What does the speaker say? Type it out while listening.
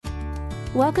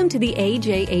Welcome to the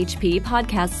AJHP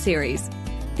podcast series.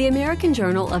 The American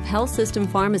Journal of Health System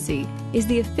Pharmacy is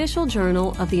the official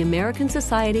journal of the American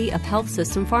Society of Health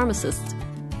System Pharmacists,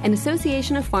 an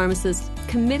association of pharmacists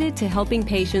committed to helping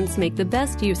patients make the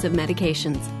best use of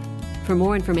medications. For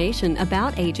more information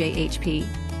about AJHP,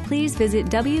 please visit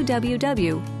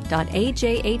www.ajhp.org.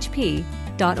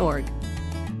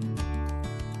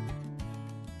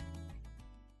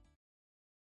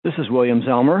 This is William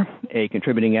Zellmer, a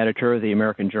contributing editor of the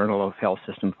American Journal of Health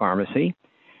System Pharmacy.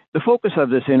 The focus of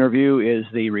this interview is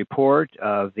the report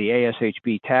of the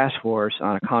ASHP Task Force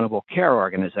on Accountable Care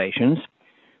Organizations,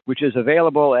 which is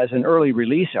available as an early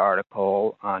release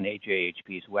article on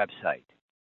AJHP's website.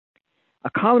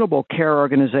 Accountable Care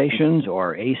Organizations,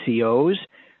 or ACOs,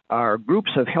 are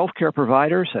groups of healthcare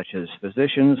providers such as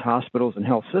physicians, hospitals, and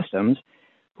health systems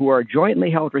who are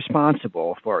jointly held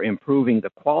responsible for improving the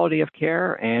quality of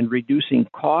care and reducing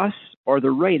costs or the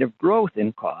rate of growth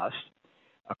in costs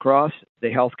across the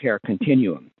healthcare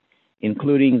continuum,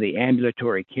 including the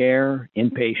ambulatory care,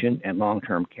 inpatient, and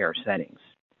long-term care settings.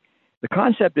 The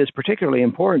concept is particularly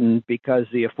important because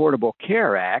the Affordable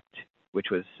Care Act, which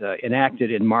was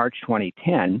enacted in March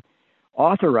 2010,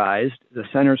 authorized the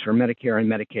Centers for Medicare and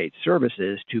Medicaid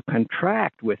Services to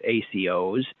contract with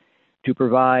ACOs to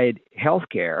provide health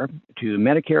care to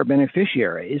Medicare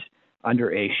beneficiaries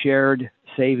under a shared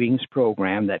savings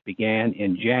program that began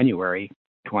in January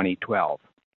 2012.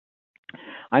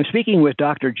 I'm speaking with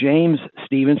Dr. James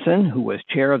Stevenson, who was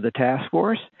chair of the task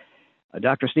force.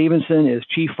 Dr. Stevenson is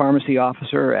Chief Pharmacy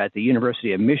Officer at the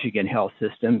University of Michigan Health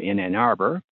System in Ann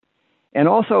Arbor, and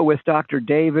also with Dr.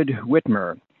 David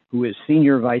Whitmer, who is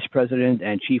Senior Vice President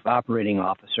and Chief Operating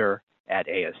Officer at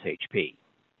ASHP.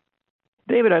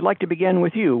 David, I'd like to begin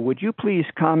with you. Would you please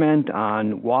comment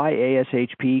on why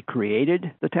ASHP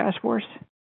created the task force?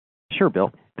 Sure,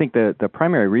 Bill. I think the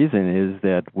primary reason is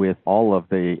that with all of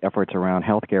the efforts around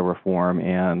healthcare reform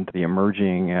and the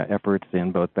emerging efforts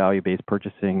in both value-based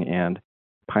purchasing and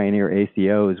pioneer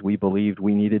ACOs, we believed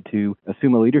we needed to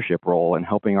assume a leadership role in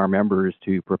helping our members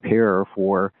to prepare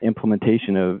for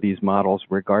implementation of these models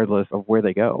regardless of where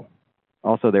they go.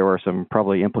 Also, there were some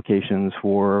probably implications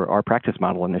for our practice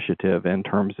model initiative in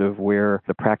terms of where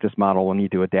the practice model will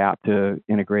need to adapt to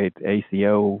integrate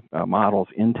ACO models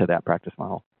into that practice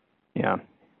model. Yeah,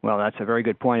 well, that's a very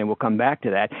good point, and we'll come back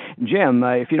to that. Jim,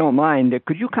 if you don't mind,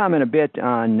 could you comment a bit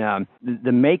on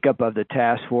the makeup of the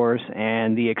task force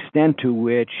and the extent to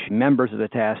which members of the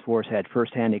task force had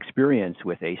firsthand experience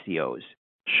with ACOs?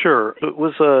 Sure. It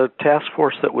was a task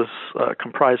force that was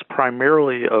comprised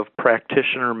primarily of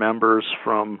practitioner members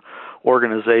from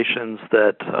organizations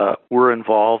that were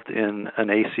involved in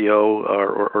an ACO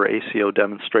or ACO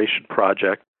demonstration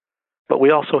project. But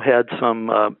we also had some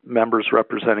members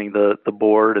representing the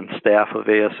board and staff of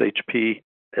ASHP,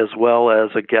 as well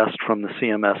as a guest from the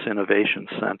CMS Innovation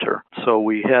Center. So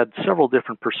we had several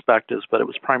different perspectives, but it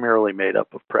was primarily made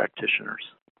up of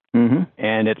practitioners. Mm-hmm.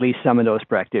 And at least some of those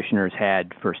practitioners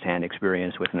had firsthand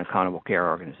experience with an accountable care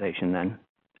organization then?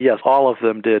 Yes, all of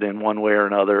them did in one way or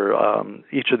another.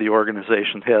 Each of the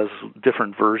organizations has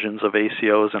different versions of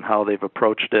ACOs and how they've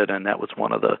approached it, and that was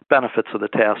one of the benefits of the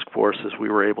task force is we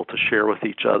were able to share with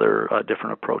each other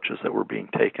different approaches that were being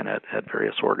taken at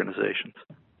various organizations.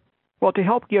 Well, to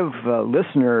help give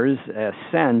listeners a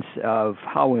sense of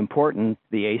how important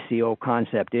the ACO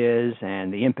concept is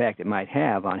and the impact it might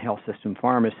have on health system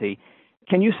pharmacy,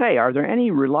 can you say, are there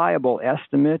any reliable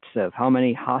estimates of how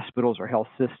many hospitals or health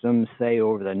systems, say,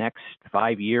 over the next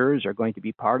 5 years are going to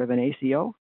be part of an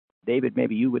ACO? David,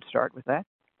 maybe you would start with that.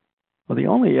 Well, the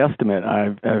only estimate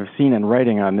I've seen in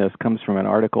writing on this comes from an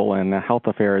article in Health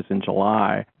Affairs in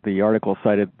July. The article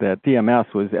cited that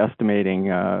CMS was estimating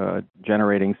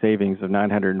generating savings of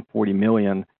 $940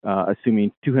 million,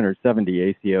 assuming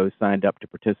 270 ACOs signed up to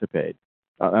participate.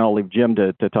 And I'll leave Jim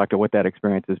to talk to what that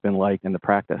experience has been like in the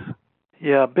practice.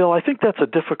 Yeah, Bill, I think that's a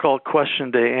difficult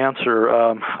question to answer.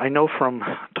 I know from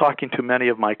talking to many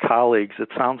of my colleagues, it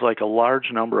sounds like a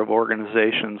large number of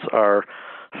organizations are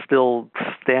still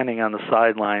standing on the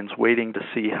sidelines waiting to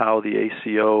see how the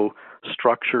ACO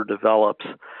structure develops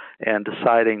and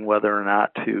deciding whether or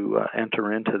not to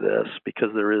enter into this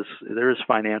because there is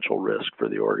financial risk for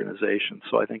the organization.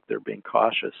 So I think they're being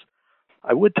cautious.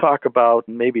 I would talk about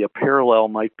maybe a parallel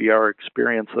might be our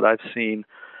experience that I've seen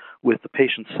with the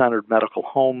patient-centered medical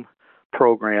home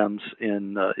programs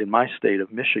in my state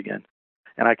of Michigan.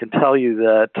 And I can tell you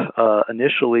that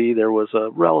initially there was a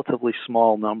relatively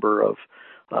small number of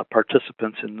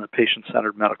participants in the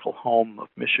patient-centered medical home of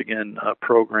Michigan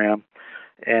program.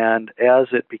 And as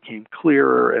it became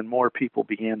clearer and more people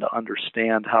began to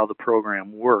understand how the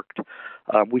program worked,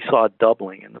 we saw a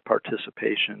doubling in the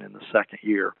participation in the second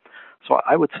year. So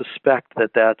I would suspect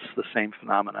that that's the same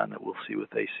phenomenon that we'll see with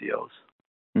ACOs.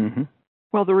 Mm-hmm.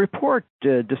 Well, the report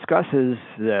discusses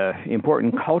the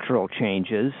important cultural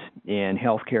changes in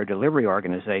healthcare delivery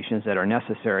organizations that are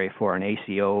necessary for an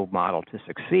ACO model to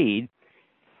succeed.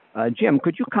 Jim,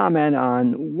 could you comment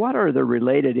on what are the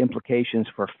related implications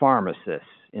for pharmacists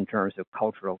in terms of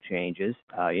cultural changes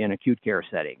in acute care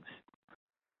settings?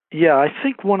 Yeah, I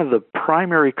think one of the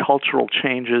primary cultural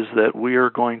changes that we are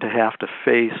going to have to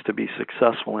face to be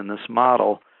successful in this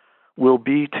model will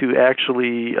be to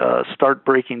actually start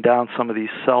breaking down some of these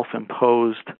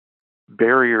self-imposed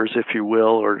barriers, if you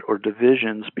will, or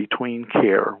divisions between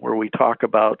care, where we talk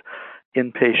about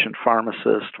inpatient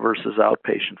pharmacist versus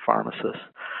outpatient pharmacist.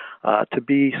 To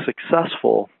be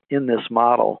successful in this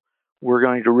model, we're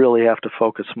going to really have to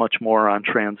focus much more on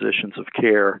transitions of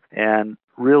care. And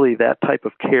really, that type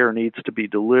of care needs to be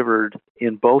delivered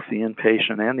in both the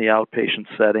inpatient and the outpatient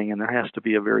setting, and there has to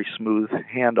be a very smooth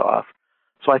handoff.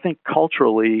 So I think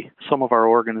culturally, some of our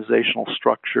organizational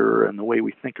structure and the way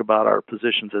we think about our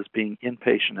positions as being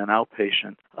inpatient and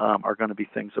outpatient are going to be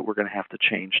things that we're going to have to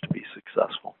change to be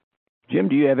successful. Jim,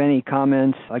 do you have any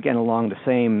comments, again, along the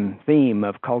same theme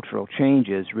of cultural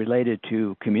changes related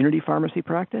to community pharmacy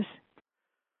practice?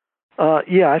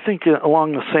 Yeah, I think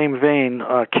along the same vein,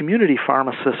 community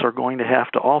pharmacists are going to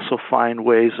have to also find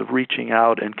ways of reaching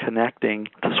out and connecting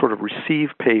to sort of receive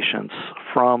patients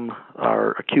from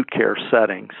our acute care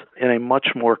settings in a much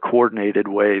more coordinated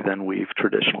way than we've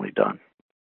traditionally done.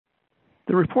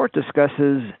 The report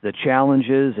discusses the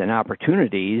challenges and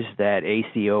opportunities that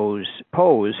ACOs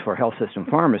pose for health system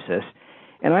pharmacists,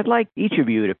 and I'd like each of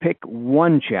you to pick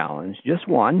one challenge, just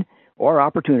one, or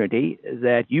opportunity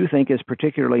that you think is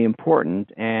particularly important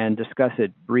and discuss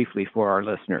it briefly for our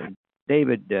listeners.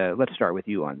 David, let's start with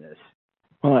you on this.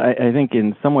 Well, I think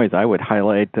in some ways I would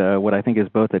highlight what I think is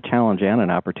both a challenge and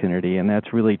an opportunity, and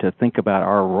that's really to think about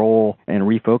our role and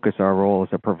refocus our role as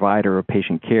a provider of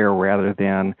patient care rather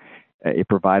than a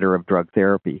provider of drug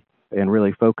therapy, and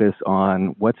really focus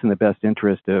on what's in the best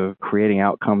interest of creating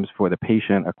outcomes for the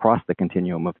patient across the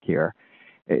continuum of care.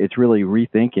 It's really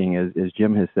rethinking, as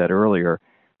Jim has said earlier,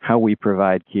 how we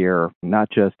provide care, not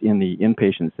just in the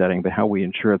inpatient setting, but how we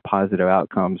ensure positive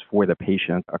outcomes for the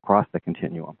patient across the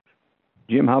continuum.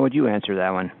 Jim, how would you answer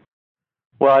that one?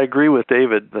 Well, I agree with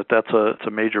David that it's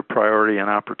a major priority and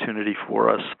opportunity for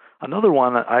us. Another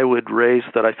one I would raise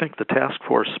that I think the task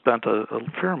force spent a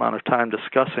fair amount of time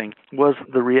discussing was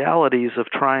the realities of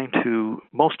trying to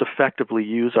most effectively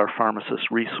use our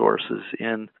pharmacist resources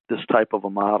in this type of a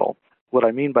model. What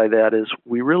I mean by that is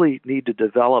we really need to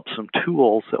develop some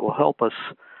tools that will help us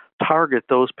target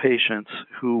those patients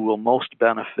who will most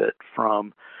benefit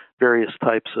from various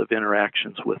types of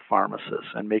interactions with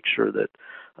pharmacists, and make sure that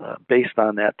based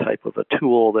on that type of a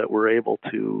tool that we're able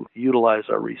to utilize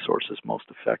our resources most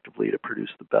effectively to produce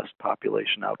the best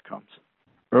population outcomes.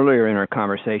 Earlier in our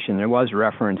conversation, there was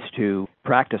reference to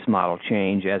practice model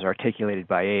change as articulated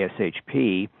by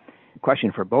ASHP.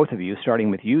 Question for both of you, starting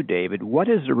with you, David. What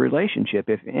is the relationship,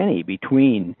 if any,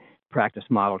 between practice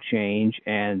model change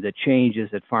and the changes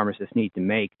that pharmacists need to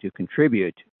make to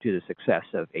contribute to the success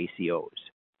of ACOs?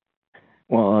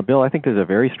 Well, Bill, I think there's a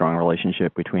very strong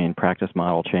relationship between practice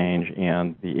model change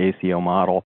and the ACO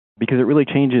model, because it really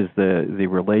changes the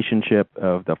relationship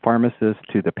of the pharmacist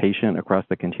to the patient across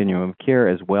the continuum of care,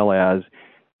 as well as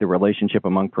the relationship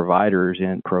among providers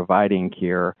in providing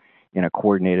care in a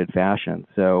coordinated fashion.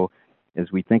 So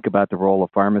as we think about the role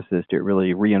of pharmacist, it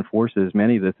really reinforces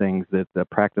many of the things that the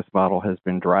practice model has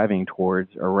been driving towards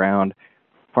around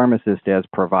pharmacists as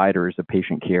providers of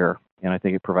patient care. And I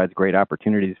think it provides great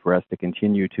opportunities for us to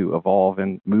continue to evolve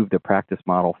and move the practice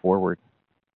model forward.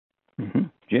 Mm-hmm.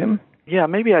 Jim? Yeah,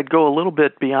 maybe I'd go a little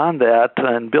bit beyond that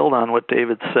and build on what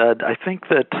David said. I think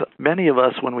that many of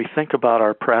us, when we think about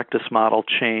our practice model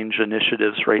change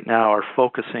initiatives right now, are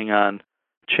focusing on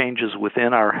changes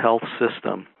within our health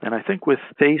system. And I think with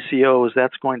ACOs,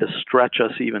 that's going to stretch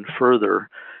us even further.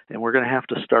 And we're going to have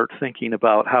to start thinking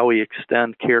about how we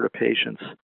extend care to patients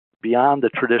beyond the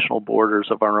traditional borders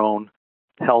of our own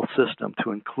health system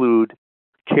to include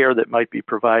care that might be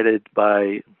provided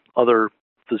by other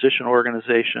physician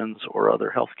organizations or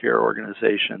other healthcare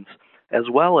organizations, as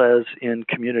well as in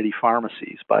community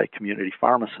pharmacies by community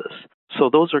pharmacists.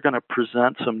 So those are going to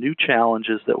present some new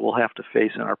challenges that we'll have to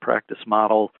face in our practice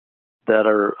model that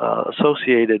are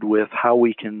associated with how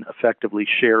we can effectively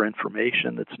share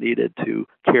information that's needed to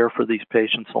care for these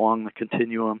patients along the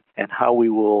continuum, and how we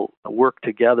will work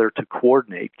together to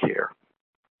coordinate care.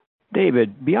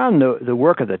 David, beyond the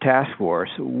work of the task force,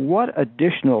 what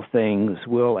additional things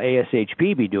will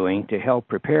ASHP be doing to help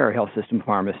prepare health system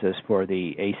pharmacists for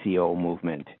the ACO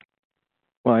movement?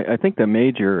 Well, I think the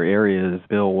major areas,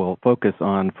 Bill, will focus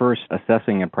on first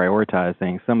assessing and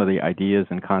prioritizing some of the ideas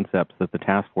and concepts that the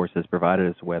task force has provided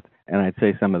us with. And I'd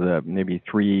say some of the maybe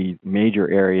three major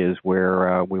areas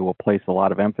where we will place a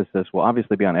lot of emphasis will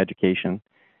obviously be on education,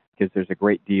 because there's a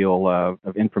great deal of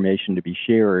information to be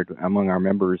shared among our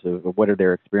members of what are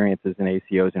their experiences in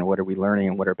ACOs and what are we learning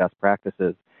and what are best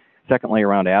practices. Secondly,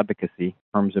 around advocacy, in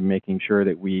terms of making sure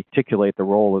that we articulate the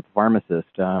role of the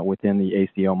pharmacist within the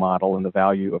ACO model and the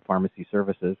value of pharmacy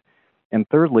services. And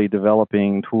thirdly,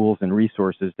 developing tools and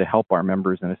resources to help our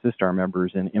members and assist our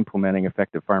members in implementing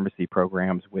effective pharmacy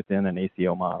programs within an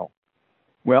ACO model.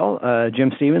 Well,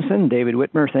 Jim Stevenson, David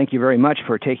Whitmer, thank you very much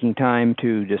for taking time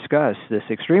to discuss this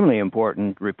extremely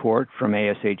important report from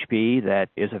ASHP that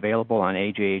is available on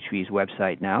AJHP's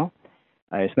website now.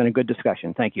 It's been a good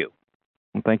discussion. Thank you.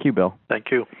 Thank you, Bill.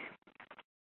 Thank you.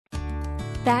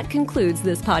 That concludes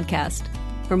this podcast.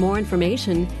 For more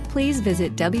information, please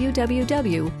visit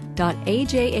www.ajhp.org.